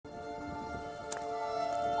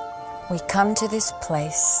We come to this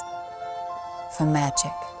place for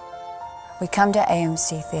magic. We come to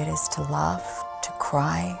AMC theaters to laugh, to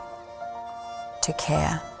cry, to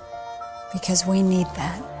care. Because we need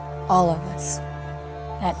that, all of us.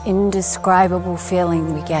 That indescribable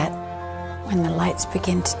feeling we get when the lights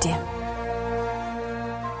begin to dim.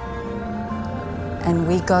 And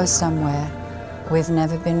we go somewhere we've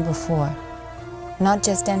never been before. Not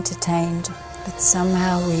just entertained, but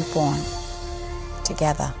somehow reborn.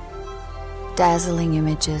 Together. Dazzling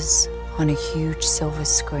images on a huge silver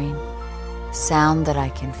screen. Sound that I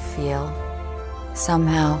can feel.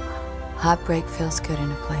 Somehow, heartbreak feels good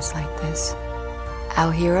in a place like this.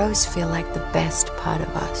 Our heroes feel like the best part of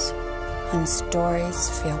us. And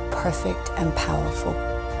stories feel perfect and powerful.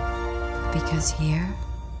 Because here,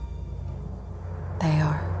 they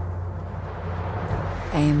are.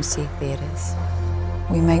 AMC Theaters.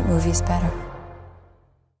 We make movies better.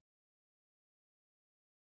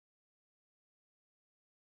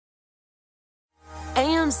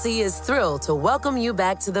 AMC is thrilled to welcome you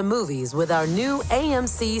back to the movies with our new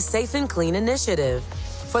AMC Safe and Clean initiative.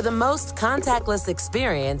 For the most contactless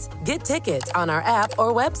experience, get tickets on our app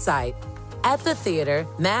or website. At the theater,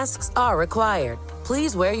 masks are required.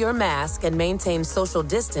 Please wear your mask and maintain social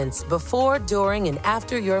distance before, during, and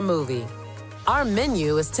after your movie. Our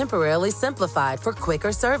menu is temporarily simplified for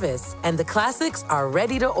quicker service, and the classics are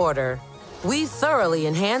ready to order. We thoroughly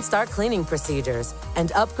enhanced our cleaning procedures and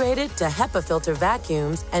upgraded to HEPA filter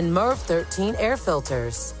vacuums and MERV 13 air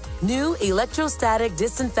filters. New electrostatic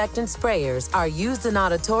disinfectant sprayers are used in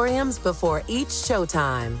auditoriums before each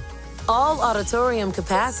showtime. All auditorium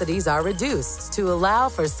capacities are reduced to allow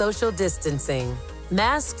for social distancing.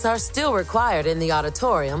 Masks are still required in the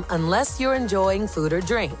auditorium unless you're enjoying food or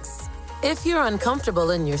drinks. If you're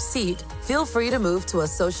uncomfortable in your seat, feel free to move to a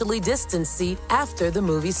socially distanced seat after the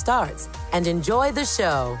movie starts and enjoy the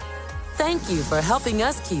show. Thank you for helping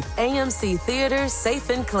us keep AMC Theaters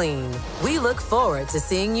safe and clean. We look forward to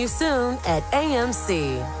seeing you soon at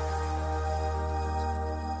AMC.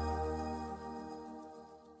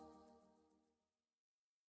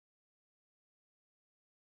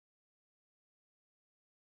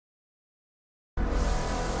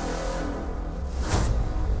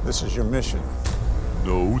 This is your mission.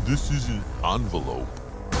 No, this is an envelope.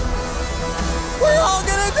 We're all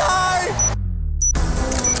gonna die!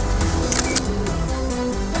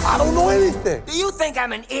 I don't know anything. Do you think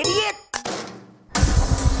I'm an idiot?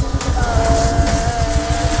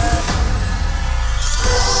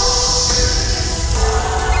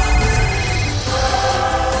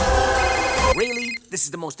 Really? This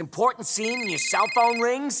is the most important scene and your cell phone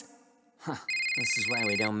rings? Huh. This is why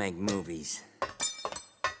we don't make movies.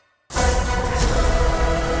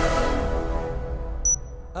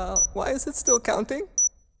 Why is it still counting?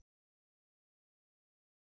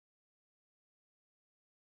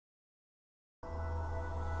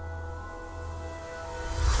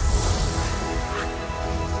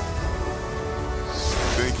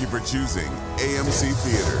 Thank you for choosing AMC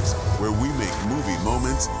Theaters, where we make movie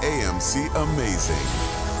moments AMC amazing.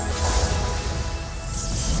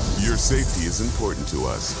 Your safety is important to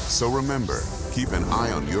us, so remember, keep an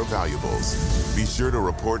eye on your valuables. Be sure to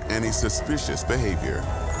report any suspicious behavior.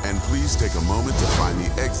 And please take a moment to find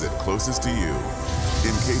the exit closest to you.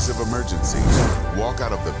 In case of emergency, walk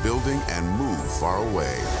out of the building and move far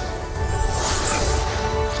away.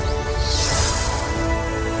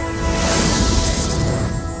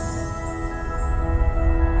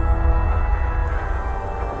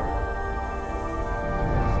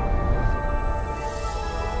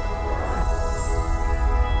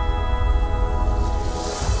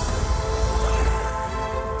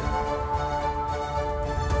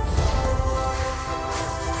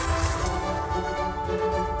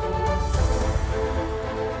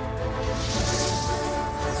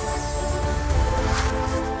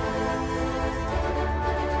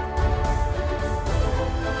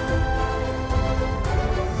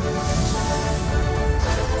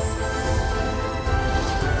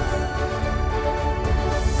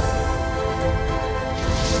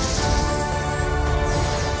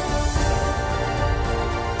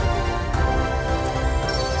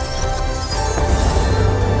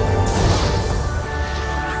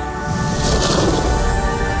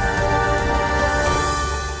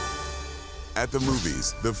 At the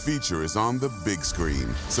movies, the feature is on the big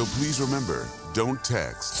screen. So please remember, don't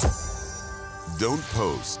text, don't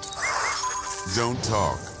post, don't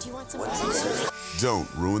talk, don't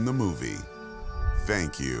ruin the movie.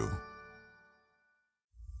 Thank you.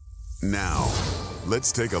 Now,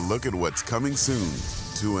 let's take a look at what's coming soon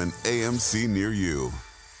to an AMC near you.